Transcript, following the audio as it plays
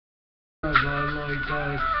I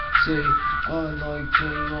say, I like to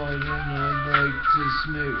ride and I like to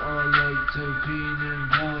smoke, I like to peen and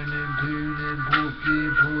pine and poon and pookie,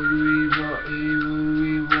 pooey, what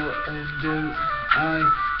and do. I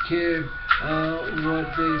care what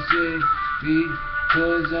they say,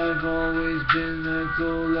 because I've always been a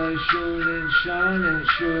tool. I shouldn't shine it,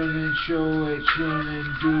 shouldn't show it,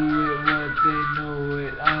 shouldn't do it, what they know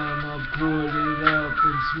it. I'ma put it up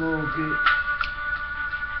and smoke it.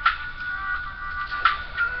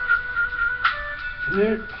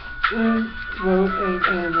 Voting,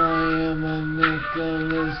 and I am a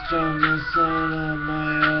Nicholas John Messana.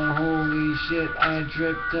 My holy shit, I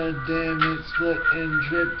tripped damn it, split and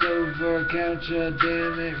tripped over a couch,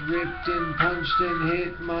 damn it, ripped and punched and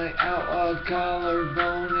hit my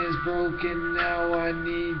collarbone is broken. Now I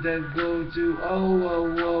need to go to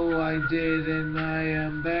I did, and I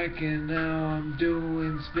am back, and now I'm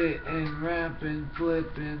doing spit and rapping,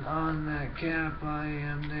 flipping on that cap. I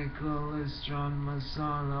am Nicholas John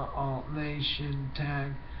Messana, alt nation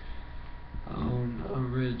tag, own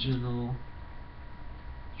original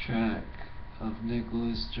track of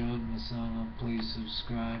Nicholas John Messana. Please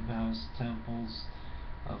subscribe. House Temples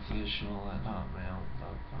Official at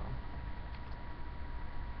hotmail.com.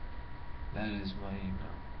 That is my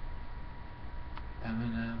email.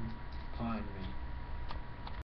 Eminem, find me.